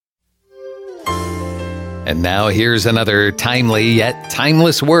And now here's another timely yet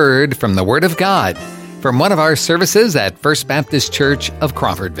timeless word from the Word of God from one of our services at First Baptist Church of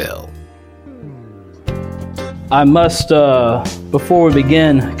Crawfordville. I must, before we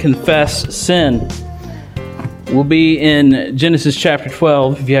begin, confess sin. We'll be in Genesis chapter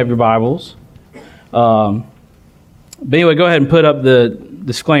 12, if you have your Bibles. But anyway, go ahead and put up the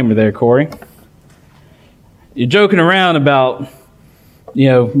disclaimer there, Corey. You're joking around about,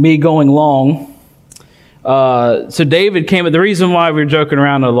 me going long. So David the reason why we're joking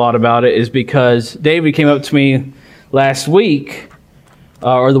around a lot about it is because David came up to me last week,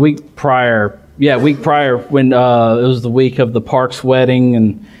 or the week prior. Yeah, week prior when it was the week of the Parks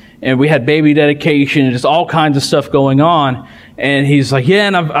wedding and we had baby dedication and just all kinds of stuff going on. And he's like, yeah,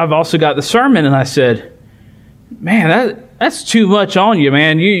 and I've also got the sermon. And I said, man, that's too much on you,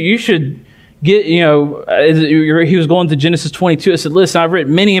 man. You should get, he was going to Genesis 22. I said, listen, I've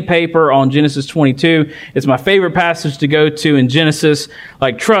written many a paper on Genesis 22. It's my favorite passage to go to in Genesis.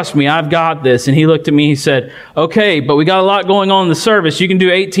 Like, trust me, I've got this. And he looked at me, he said, okay, but we got a lot going on in the service. You can do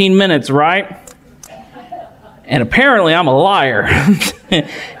 18 minutes, right? And apparently I'm a liar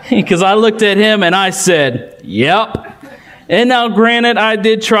because I looked at him and I said, yep. And now granted, I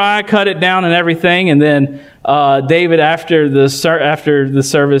did try, cut it down and everything. And then David, after the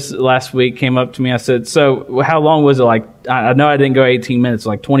service last week, came up to me. I said, so how long was it? Like, I know I didn't go 18 minutes,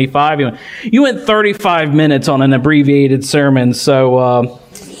 like 25. You went 35 minutes on an abbreviated sermon. So,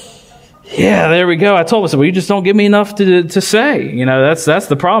 yeah, there we go. I told myself, well, you just don't give me enough to say. That's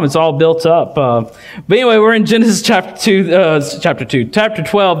the problem. It's all built up. But anyway, we're in Genesis chapter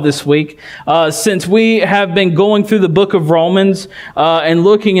 12 this week. Since we have been going through the book of Romans and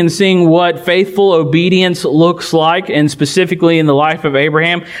looking and seeing what faithful obedience looks like, and specifically in the life of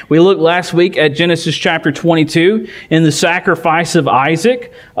Abraham, we looked last week at Genesis chapter 22 in the sacrifice of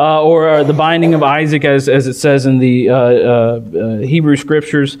Isaac, or the binding of Isaac, as it says in the Hebrew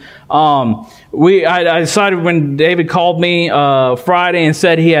scriptures. I decided when David called me Friday and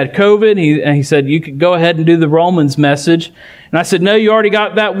said he had COVID, he said, you could go ahead and do the Romans message. And I said, no, you already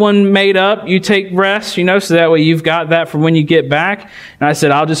got that one made up. You take rest, so that way you've got that for when you get back. And I said,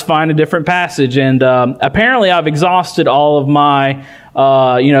 I'll just find a different passage. And apparently I've exhausted all of my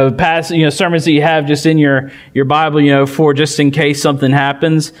sermons that you have just in your Bible, for just in case something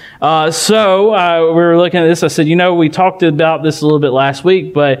happens. So we were looking at this. I said, we talked about this a little bit last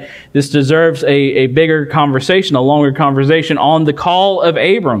week, but this deserves a bigger conversation, a longer conversation on the call of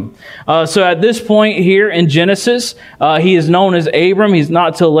Abram. So at this point here in Genesis, he is known as Abram. He's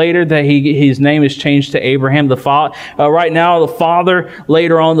not till later that his name is changed to Abraham, the father. Right now, the father.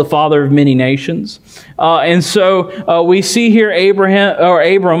 Later on, the father of many nations. And so we see here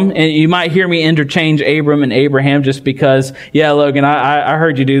Abram, and you might hear me interchange Abram and Abraham just because, yeah, Logan, I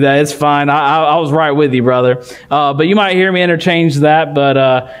heard you do that. It's fine. I was right with you, brother. But you might hear me interchange that,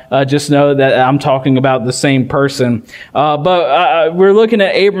 but just know that I'm talking about the same person. But we're looking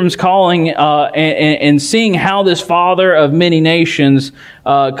at Abram's calling and seeing how this father of many nations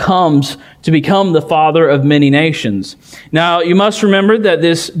comes to become the father of many nations. Now, you must remember that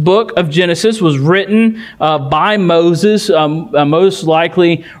this book of Genesis was written by Moses, most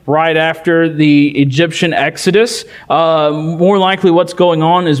likely right after the Egyptian Exodus. More likely what's going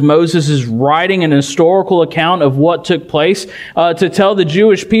on is Moses is writing an historical account of what took place to tell the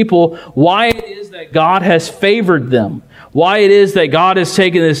Jewish people why it is that God has favored them. Why it is that God has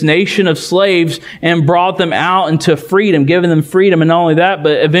taken this nation of slaves and brought them out into freedom, given them freedom, and not only that,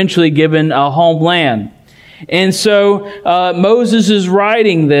 but eventually given a homeland. And so Moses is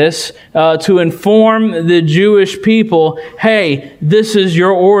writing this to inform the Jewish people, hey, this is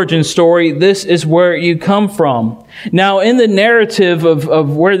your origin story. This is where you come from. Now, in the narrative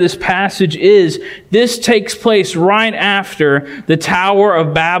of where this passage is, this takes place right after the Tower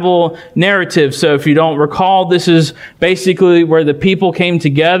of Babel narrative. So if you don't recall, this is basically where the people came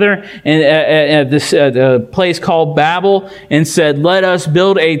together and at this place called Babel and said, let us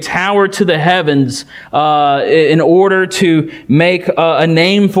build a tower to the heavens in order to make a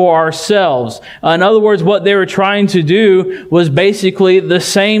name for ourselves. In other words, what they were trying to do was basically the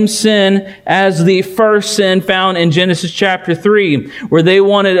same sin as the first sin found in Genesis chapter 3, where they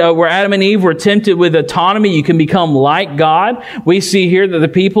wanted, where Adam and Eve were tempted with autonomy. You can become like God. We see here that the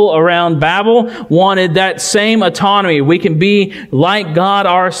people around Babel wanted that same autonomy. We can be like God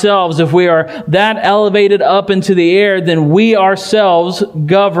ourselves. If we are that elevated up into the air, then we ourselves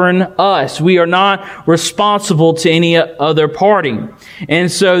govern us. We are not responsible to any other party.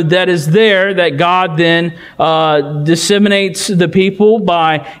 And so that is there that God then disseminates the people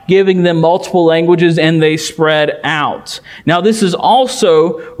by giving them multiple languages, and they spread out. Now, this is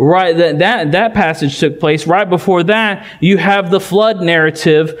also right that passage took place. Right before that, you have the flood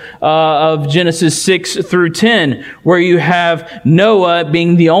narrative of Genesis 6 through 10, where you have Noah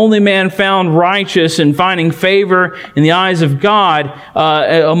being the only man found righteous and finding favor in the eyes of God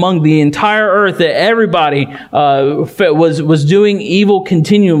among the entire earth, that everybody was doing evil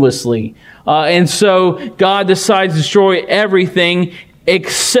continuously. And so God decides to destroy everything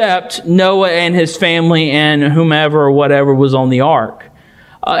except Noah and his family and whomever or whatever was on the ark.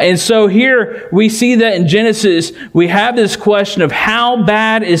 And so here we see that in Genesis, we have this question of how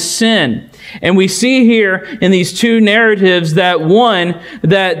bad is sin? And we see here in these two narratives that one,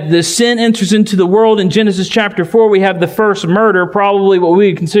 that the sin enters into the world. In Genesis chapter 4, we have the first murder, probably what we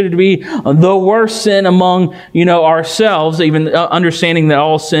would consider to be the worst sin among, ourselves, even understanding that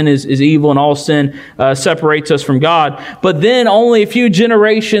all sin is evil and all sin separates us from God. But then only a few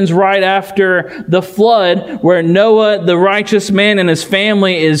generations right after the flood, where Noah, the righteous man, and his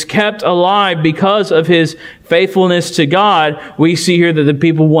family is kept alive because of his faithfulness to God, we see here that the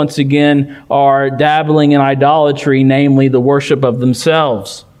people once again are dabbling in idolatry, namely the worship of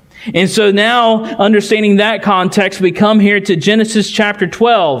themselves. And so now, understanding that context, we come here to Genesis chapter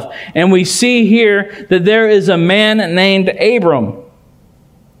 12, and we see here that there is a man named Abram.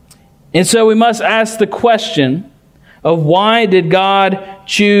 And so we must ask the question of why did God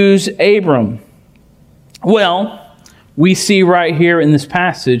choose Abram? Well, we see right here in this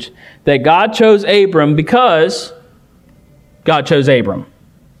passage that God chose Abram because God chose Abram.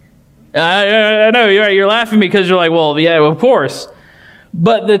 I know, you're laughing because you're like, well, yeah, of course.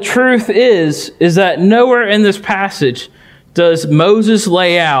 But the truth is that nowhere in this passage does Moses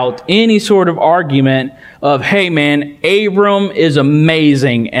lay out any sort of argument of, hey man, Abram is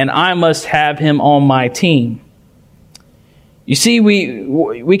amazing and I must have him on my team. You see,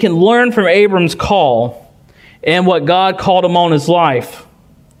 we can learn from Abram's call and what God called him on his life.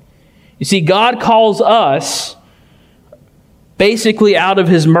 You see, God calls us basically out of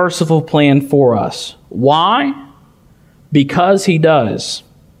his merciful plan for us. Why? Because he does.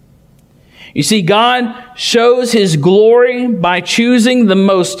 You see, God shows his glory by choosing the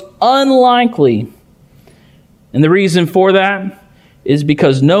most unlikely. And the reason for that is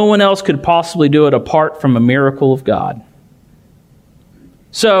because no one else could possibly do it apart from a miracle of God.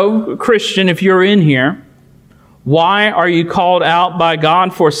 So, Christian, if you're in here, why are you called out by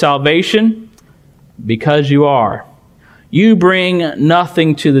God for salvation? Because you are. You bring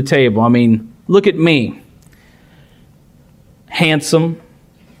nothing to the table. I mean, look at me. Handsome.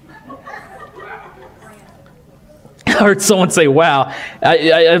 I heard someone say, wow.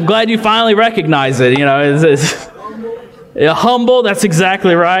 I'm glad you finally recognize it. Humble, that's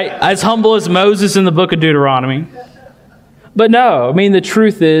exactly right. As humble as Moses in the book of Deuteronomy. But no, I mean, the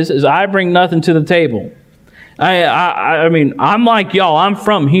truth is I bring nothing to the table. I mean, I'm like y'all. I'm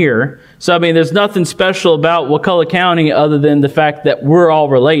from here. So, I mean, there's nothing special about Wakulla County other than the fact that we're all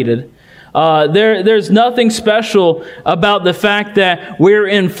related. There's nothing special about the fact that we're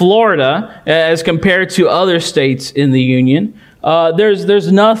in Florida as compared to other states in the Union.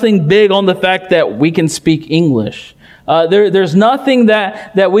 There's nothing big on the fact that we can speak English. There's nothing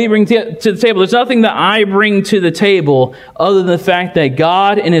that we bring to the table. There's nothing that I bring to the table other than the fact that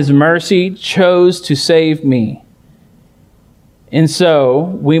God in his mercy chose to save me. And so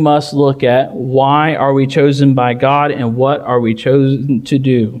we must look at why are we chosen by God and what are we chosen to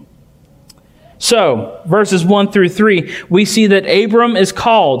do. So, verses 1 through 3, we see that Abram is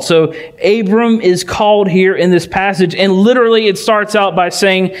called. So, Abram is called here in this passage. And literally it starts out by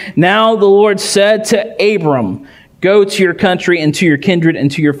saying, now the Lord said to Abram, go to your country and to your kindred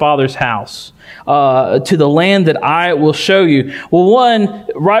and to your father's house, to the land that I will show you. Well,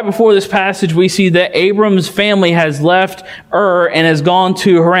 right before this passage, we see that Abram's family has left Ur and has gone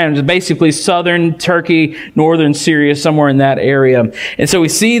to Haran, basically southern Turkey, northern Syria, somewhere in that area. And so we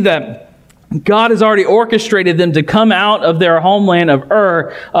see that God has already orchestrated them to come out of their homeland of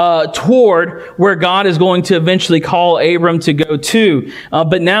Ur toward where God is going to eventually call Abram to go to.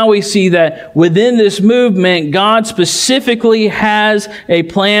 But now we see that within this movement, God specifically has a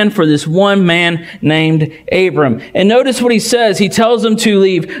plan for this one man named Abram. And notice what he says. He tells them to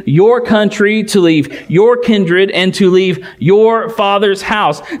leave your country, to leave your kindred, and to leave your father's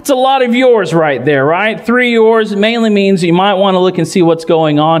house. It's a lot of yours right there, right? 3 yours mainly means you might want to look and see what's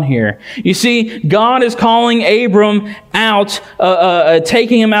going on here. You see, God is calling Abram out,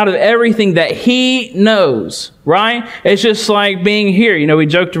 taking him out of everything that he knows, right? It's just like being here. You know, we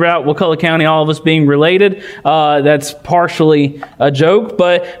joked about Wakulla County, all of us being related. That's partially a joke,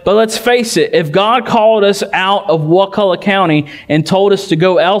 but let's face it. If God called us out of Wakulla County and told us to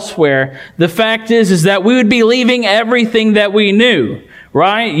go elsewhere, the fact is that we would be leaving everything that we knew.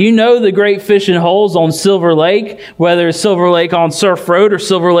 Right? You know the great fishing holes on Silver Lake, whether it's Silver Lake on Surf Road or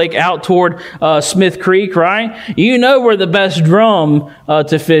Silver Lake out toward Smith Creek, right? You know where the best drum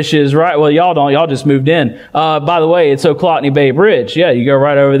to fish is, right? Well, y'all don't. Y'all just moved in. By the way, it's Ochlockonee Bay Bridge. Yeah, you go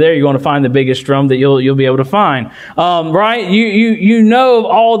right over there. You're going to find the biggest drum that you'll be able to find. Right? You know of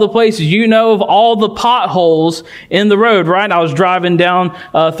all the places. You know of all the potholes in the road, right? I was driving down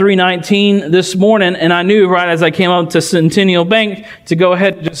 319 this morning, and I knew right as I came up to Centennial Bank to go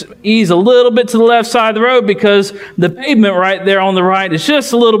ahead and just ease a little bit to the left side of the road because the pavement right there on the right is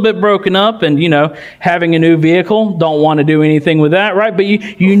just a little bit broken up, and having a new vehicle, don't want to do anything with that, right? But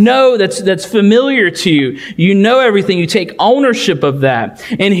you know that's familiar to you. You know everything. You take ownership of that.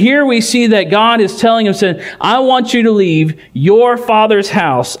 And here we see that God is telling him, saying, I want you to leave your father's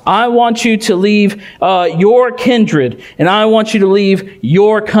house. I want you to leave your kindred, and I want you to leave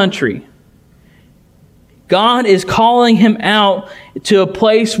your country. God is calling him out to a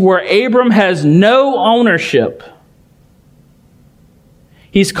place where Abram has no ownership.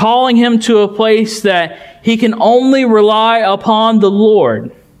 He's calling him to a place that he can only rely upon the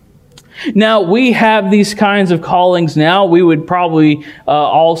Lord. Now, we have these kinds of callings now. We would probably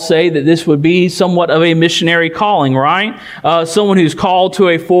all say that this would be somewhat of a missionary calling, right? Someone who's called to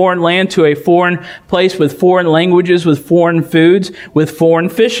a foreign land, to a foreign place with foreign languages, with foreign foods, with foreign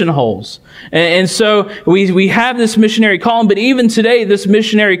fishing holes. And so we have this missionary calling, but even today, this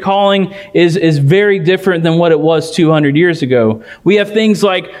missionary calling is very different than what it was 200 years ago. We have things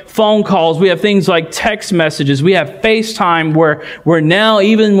like phone calls. We have things like text messages. We have FaceTime where now,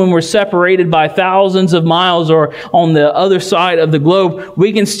 even when we're separated by thousands of miles or on the other side of the globe,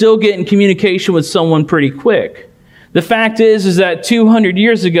 we can still get in communication with someone pretty quick. The fact is that 200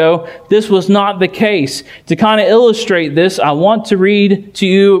 years ago, this was not the case. To kind of illustrate this, I want to read to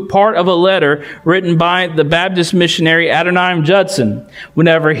you part of a letter written by the Baptist missionary Adoniram Judson.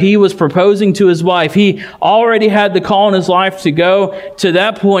 Whenever he was proposing to his wife, he already had the call in his life to go. To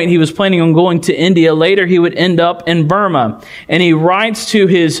that point, he was planning on going to India. Later, he would end up in Burma. And he writes to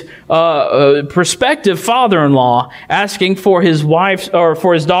his prospective father-in-law, asking for his wife's or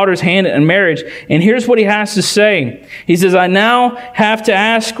for his daughter's hand in marriage. And here's what he has to say. He says, I now have to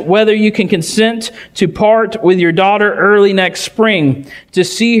ask whether you can consent to part with your daughter early next spring to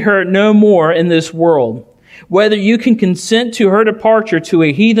see her no more in this world. Whether you can consent to her departure to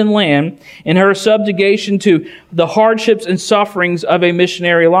a heathen land and her subjugation to the hardships and sufferings of a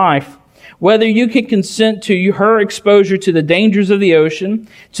missionary life. Whether you can consent to her exposure to the dangers of the ocean,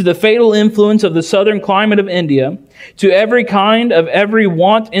 to the fatal influence of the southern climate of India, to every kind of every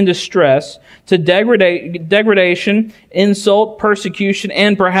want and distress, to degradation, insult, persecution,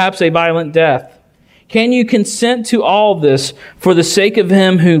 and perhaps a violent death. Can you consent to all this for the sake of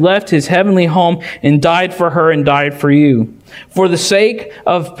him who left his heavenly home and died for her and died for you? For the sake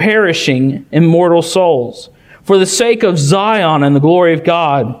of perishing immortal souls? For the sake of Zion and the glory of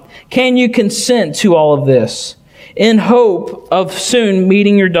God? Can you consent to all of this? In hope of soon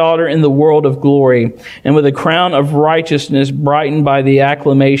meeting your daughter in the world of glory, and with a crown of righteousness brightened by the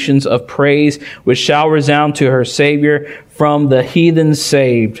acclamations of praise which shall resound to her Savior from the heathen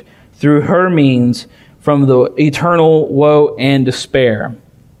saved, through her means, from the eternal woe and despair.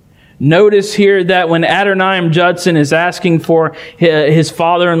 Notice here that when Adoniram Judson is asking for his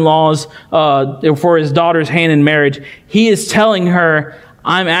father-in-law's, for his daughter's hand in marriage, he is telling her,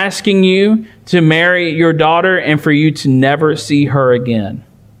 I'm asking you to marry your daughter and for you to never see her again.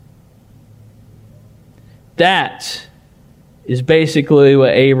 That is basically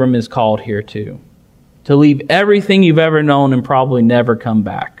what Abram is called here to leave everything you've ever known and probably never come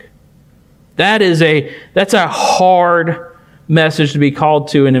back. That's a hard message to be called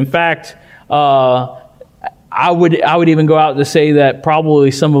to, and in fact, I would even go out to say that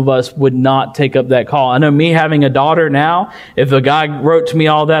probably some of us would not take up that call. I know me having a daughter now, if a guy wrote to me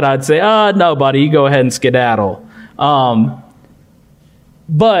all that, I'd say, no, buddy, you go ahead and skedaddle.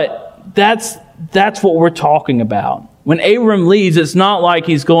 But that's what we're talking about. When Abram leaves, it's not like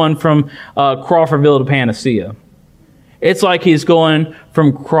he's going from Crawfordville to Panacea. It's like he's going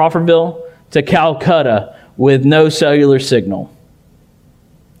from Crawfordville to Calcutta with no cellular signal,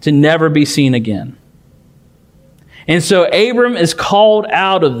 to never be seen again. And so Abram is called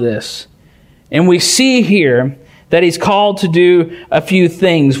out of this. And we see here that he's called to do a few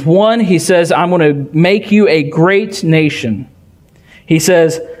things. One, he says, I'm going to make you a great nation. He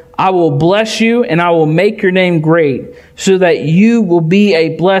says, I will bless you and I will make your name great so that you will be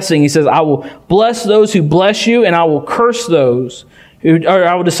a blessing. He says, I will bless those who bless you and I will curse those who, or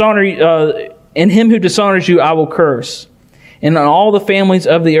I will dishonor you. And him who dishonors you, I will curse. And on all the families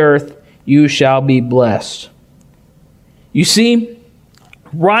of the earth, you shall be blessed. You see,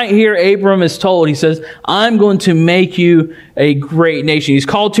 right here, Abram is told, he says, I'm going to make you a great nation. He's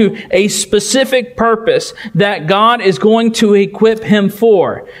called to a specific purpose that God is going to equip him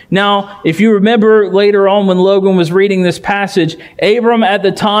for. Now, if you remember later on when Logan was reading this passage, Abram at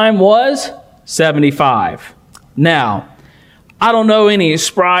the time was 75. Now, I don't know any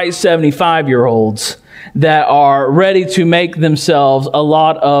spry 75-year-olds that are ready to make themselves a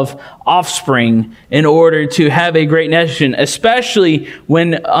lot of offspring in order to have a great nation, especially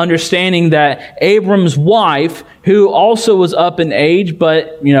when understanding that Abram's wife, who also was up in age,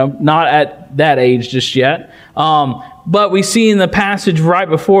 but not at that age just yet, but we see in the passage right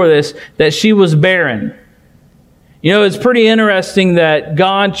before this that she was barren. It's pretty interesting that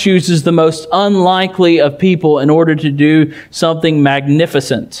God chooses the most unlikely of people in order to do something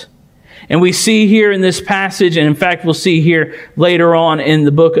magnificent. And we see here in this passage, and in fact, we'll see here later on in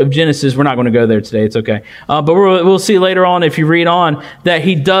the book of Genesis. We're not going to go there today. It's okay. But we'll see later on, if you read on, that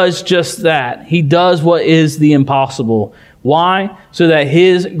he does just that. He does what is the impossible. Why? So that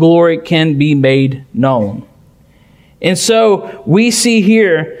his glory can be made known. And so we see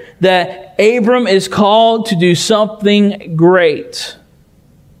here that Abram is called to do something great.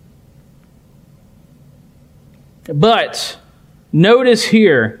 But notice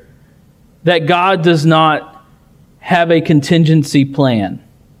here that God does not have a contingency plan.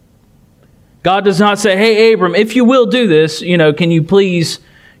 God does not say, hey, Abram, if you will do this, can you please,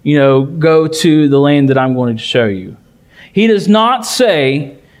 go to the land that I'm going to show you. He does not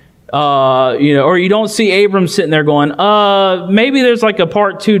say, or you don't see Abram sitting there going, maybe there's like a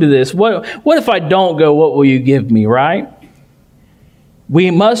part 2 to this. What if I don't go? What will you give me, right? We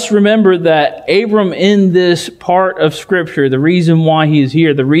must remember that Abram, in this part of Scripture, the reason why he is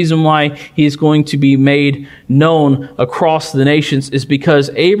here, the reason why he is going to be made known across the nations, is because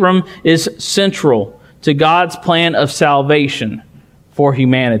Abram is central to God's plan of salvation for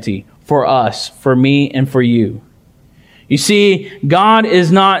humanity, for us, for me, and for you. You see, God is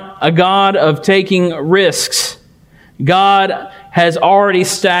not a God of taking risks. God has already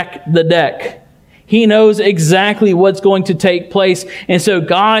stacked the deck. He knows exactly what's going to take place. And so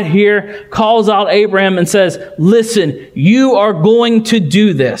God here calls out Abraham and says, listen, you are going to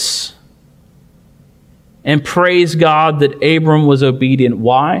do this. And praise God that Abram was obedient.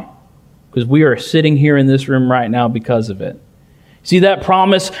 Why? Because we are sitting here in this room right now because of it. See that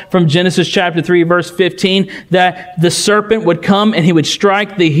promise from Genesis chapter 3, verse 15, that the serpent would come and he would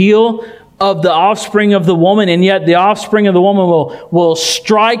strike the heel of the offspring of the woman, and yet the offspring of the woman will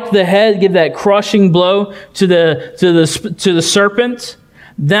strike the head, give that crushing blow to the serpent.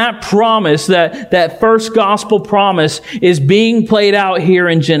 That promise, that first gospel promise, is being played out here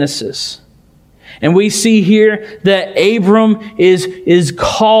in Genesis. And we see here that Abram is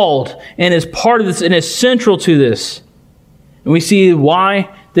called and is part of this and is central to this. And we see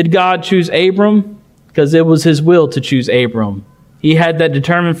why did God choose Abram? Because it was his will to choose Abram. He had that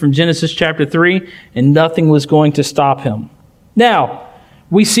determined from Genesis chapter 3, and nothing was going to stop him. Now,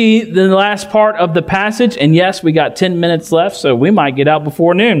 we see the last part of the passage, and yes, we got 10 minutes left, so we might get out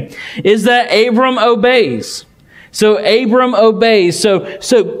before noon, is that Abram obeys. So Abram obeys. So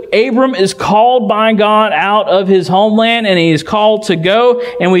Abram is called by God out of his homeland, and he is called to go.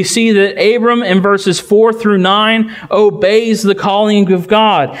 And we see that Abram in verses 4 through 9 obeys the calling of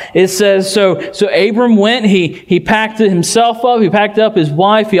God. It says, so Abram went, he packed himself up, he packed up his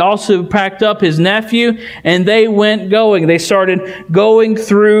wife, he also packed up his nephew, and they went going. They started going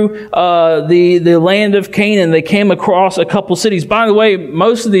through the land of Canaan. They came across a couple cities. By the way,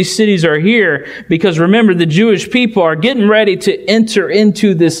 most of these cities are here because remember, the Jewish people are getting ready to enter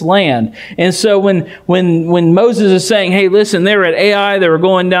into this land. And so when Moses is saying, hey, listen, they were at Ai, they were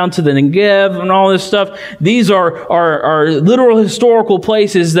going down to the Negev and all this stuff, these are literal historical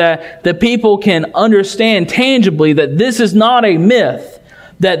places that the people can understand tangibly that this is not a myth,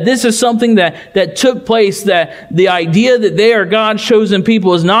 that this is something that took place, that the idea that they are God's chosen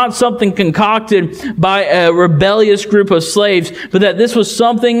people is not something concocted by a rebellious group of slaves, but that this was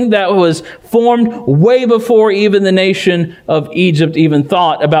something that was formed way before even the nation of Egypt even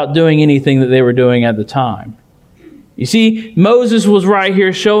thought about doing anything that they were doing at the time. You see, Moses was right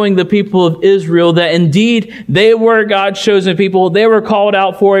here showing the people of Israel that indeed they were God's chosen people. They were called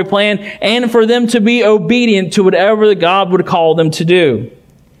out for a plan and for them to be obedient to whatever God would call them to do.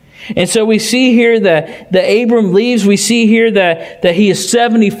 And so we see here that Abram leaves. We see here that he is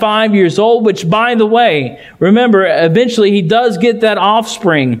 75 years old, which, by the way, remember, eventually he does get that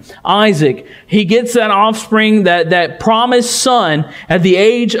offspring, Isaac. He gets that offspring, that promised son, at the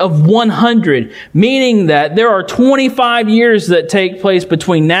age of 100, meaning that there are 25 years that take place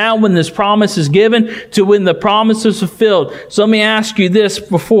between now when this promise is given to when the promise is fulfilled. So let me ask you this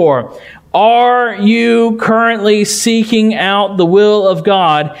before. Are you currently seeking out the will of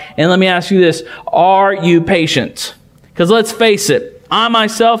God? And let me ask you this. Are you patient? Because let's face it, I'm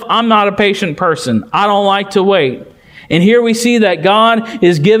not a patient person. I don't like to wait. And here we see that God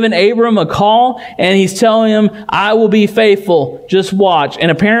is giving Abram a call and he's telling him, I will be faithful. Just watch.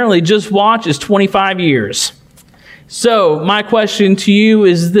 And apparently just watch is 25 years. So my question to you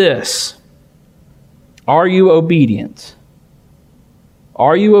is this. Are you obedient?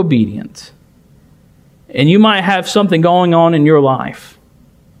 Are you obedient? And you might have something going on in your life,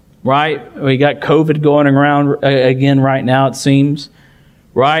 right? We got COVID going around again right now, it seems,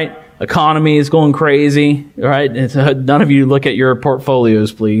 right? Economy is going crazy, right? None of you look at your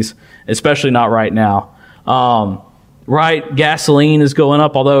portfolios, please, especially not right now. Right? Gasoline is going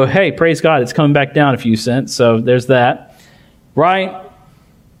up, although, hey, praise God, it's coming back down a few cents, so there's that, right?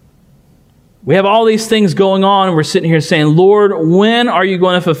 We have all these things going on, and we're sitting here saying, Lord, when are you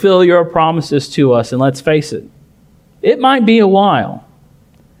going to fulfill your promises to us? And let's face it, it might be a while.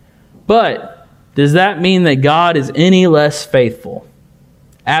 But does that mean that God is any less faithful?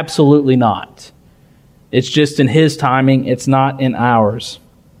 Absolutely not. It's just in His timing. It's not in ours.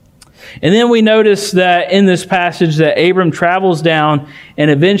 And then we notice that in this passage that Abram travels down, and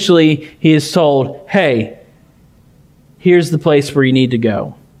eventually he is told, hey, here's the place where you need to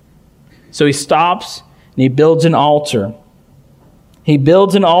go. So he stops and he builds an altar. He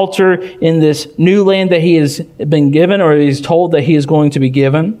builds an altar in this new land that he has been given, or he's told that he is going to be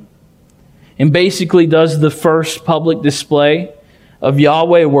given, and basically does the first public display of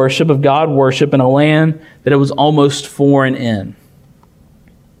Yahweh worship, of God worship, in a land that it was almost foreign in.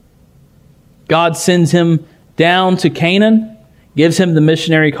 God sends him down to Canaan, gives him the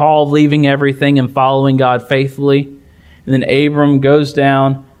missionary call of leaving everything and following God faithfully. And then Abram goes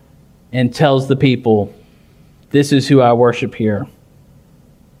down and tells the people, this is who I worship here.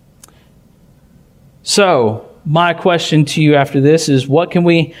 So, my question to you after this is, what can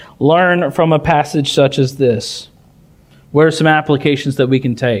we learn from a passage such as this? What are some applications that we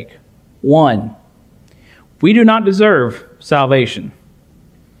can take? 1, we do not deserve salvation.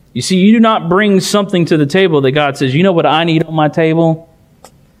 You see, you do not bring something to the table that God says, you know what I need on my table?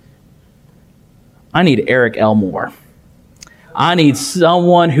 I need Eric Elmore. I need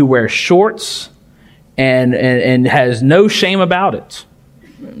someone who wears shorts and has no shame about it.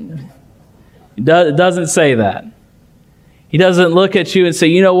 It doesn't say that. He doesn't look at you and say,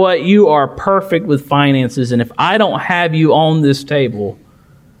 you know what, you are perfect with finances, and if I don't have you on this table,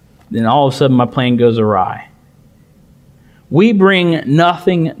 then all of a sudden my plan goes awry. We bring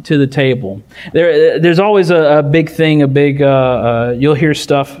nothing to the table. There's always a big thing, you'll hear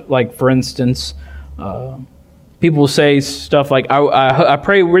stuff like, for instance, people will say stuff like, I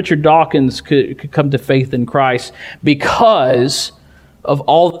pray Richard Dawkins could come to faith in Christ because of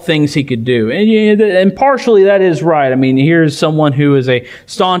all the things he could do. And partially that is right. I mean, here's someone who is a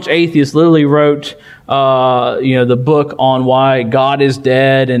staunch atheist, literally wrote the book on why God is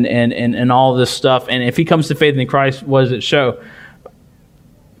dead and all this stuff. And if he comes to faith in Christ, what does it show?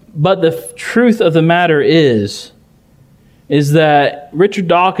 But the truth of the matter is that Richard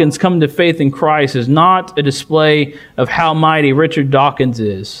Dawkins coming to faith in Christ is not a display of how mighty Richard Dawkins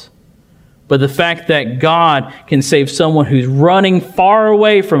is, but the fact that God can save someone who's running far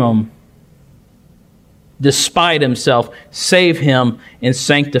away from Him, despite himself, save him and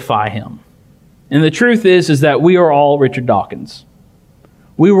sanctify him. And the truth is that we are all Richard Dawkins.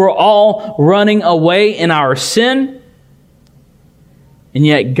 We were all running away in our sin, and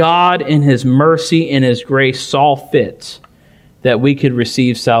yet God in His mercy and His grace saw fit that we could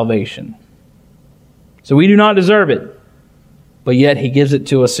receive salvation. So we do not deserve it, but yet He gives it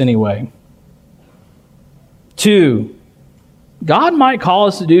to us anyway. 2, God might call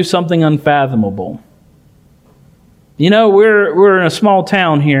us to do something unfathomable. You know, we're in a small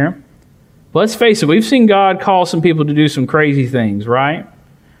town here, but let's face it, we've seen God call some people to do some crazy things, right?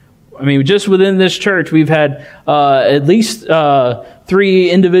 I mean, just within this church, we've had at least 3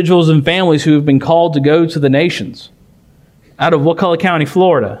 individuals and families who have been called to go to the nations out of Wakulla County,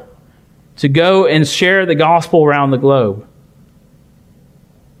 Florida. to go and share the gospel around the globe.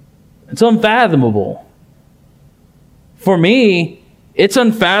 It's unfathomable. For me, it's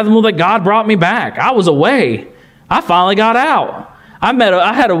unfathomable that God brought me back. I was away. I finally got out.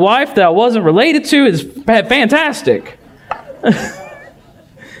 I had a wife that I wasn't related to. It's fantastic.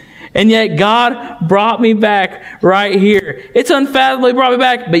 And yet God brought me back right here. It's unfathomable He brought me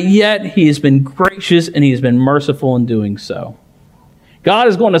back, but yet He has been gracious and He has been merciful in doing so. God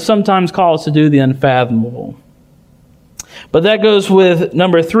is going to sometimes call us to do the unfathomable. But that goes with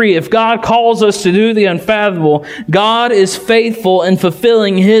number 3. If God calls us to do the unfathomable, God is faithful in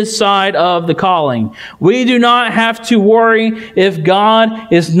fulfilling His side of the calling. We do not have to worry if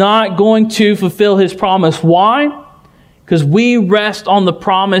God is not going to fulfill His promise. Why? Because we rest on the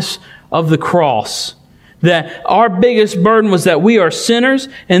promise of the cross. That our biggest burden was that we are sinners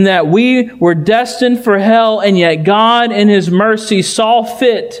and that we were destined for hell, and yet God in His mercy saw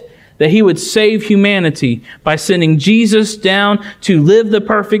fit that He would save humanity by sending Jesus down to live the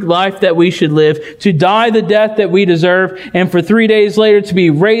perfect life that we should live, to die the death that we deserve, and for 3 days later to be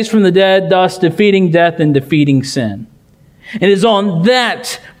raised from the dead, thus defeating death and defeating sin. It is on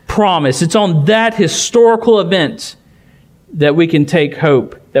that promise, it's on that historical event that we can take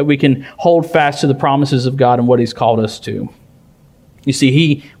hope, that we can hold fast to the promises of God and what He's called us to. You see,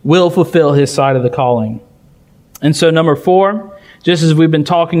 He will fulfill His side of the calling. And so number 4, just as we've been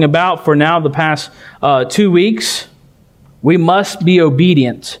talking about for now the past 2 weeks, we must be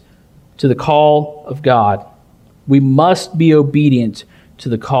obedient to the call of God. We must be obedient to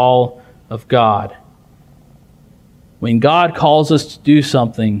the call of God. When God calls us to do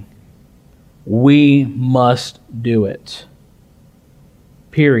something, we must do it.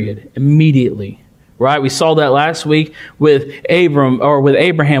 Period. Immediately. Right? We saw that last week with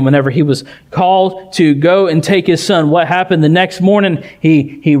Abraham whenever he was called to go and take his son. What happened the next morning?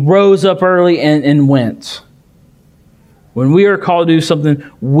 He rose up early and went. When we are called to do something,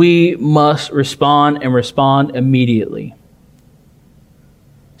 we must respond and respond immediately.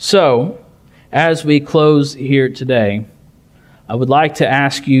 So, as we close here today, I would like to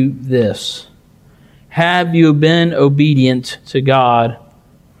ask you this. Have you been obedient to God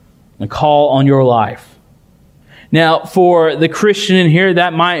and call on your life? Now, for the Christian in here,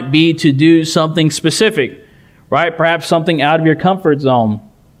 that might be to do something specific, right? Perhaps something out of your comfort zone.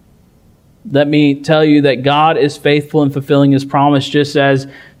 Let me tell you that God is faithful in fulfilling His promise, just as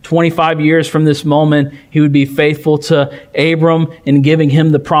 25 years from this moment, He would be faithful to Abram in giving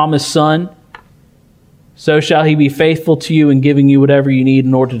him the promised son. So shall He be faithful to you in giving you whatever you need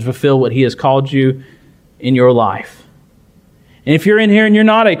in order to fulfill what He has called you in your life. And if you're in here and you're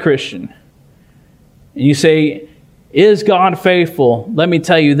not a Christian, and you say, is God faithful? Let me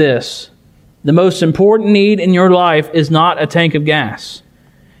tell you this. The most important need in your life is not a tank of gas.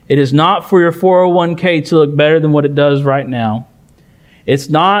 It is not for your 401k to look better than what it does right now. It's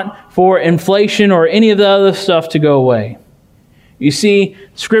not for inflation or any of the other stuff to go away. You see,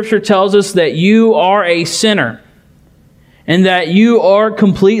 Scripture tells us that you are a sinner and that you are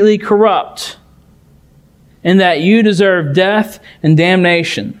completely corrupt, and that you deserve death and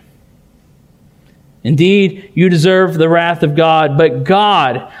damnation. Indeed, you deserve the wrath of God, but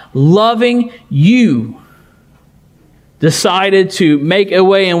God, loving you, decided to make a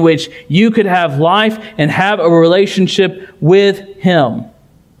way in which you could have life and have a relationship with Him.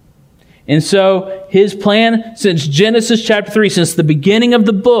 And so, His plan since Genesis chapter 3, since the beginning of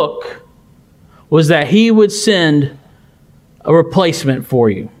the book, was that He would send a replacement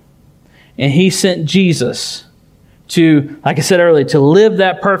for you. And He sent Jesus to, like I said earlier, to live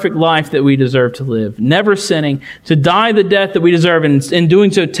that perfect life that we deserve to live, never sinning, to die the death that we deserve, and in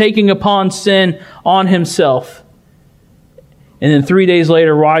doing so, taking upon sin on Himself. And then 3 days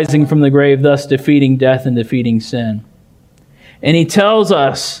later, rising from the grave, thus defeating death and defeating sin. And He tells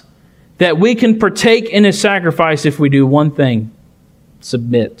us that we can partake in His sacrifice if we do one thing: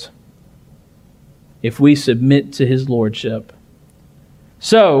 submit. If we submit to His lordship.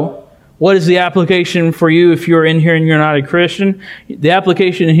 So, what is the application for you if you're in here and you're not a Christian? The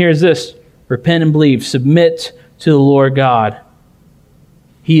application in here is this: repent and believe. Submit to the Lord God.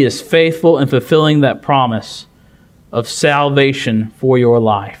 He is faithful in fulfilling that promise of salvation for your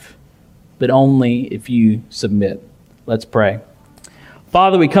life, but only if you submit. Let's pray.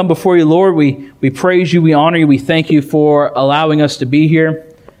 Father, we come before you, Lord. We praise you, we honor you, we thank you for allowing us to be here.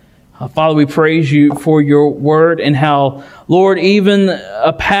 Father, we praise you for your word and how, Lord, even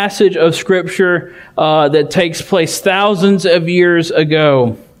a passage of Scripture that takes place thousands of years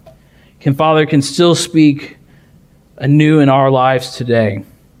ago can still speak anew in our lives today.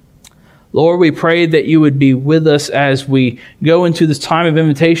 Lord, we pray that you would be with us as we go into this time of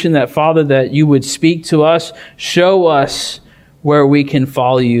invitation, that, Father, that you would speak to us, show us where we can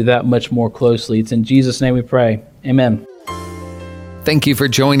follow you that much more closely. It's in Jesus' name we pray. Amen. Thank you for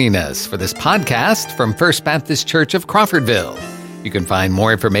joining us for this podcast from First Baptist Church of Crawfordville. You can find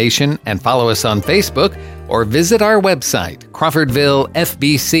more information and follow us on Facebook or visit our website,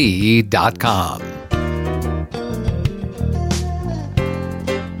 crawfordvillefbc.com.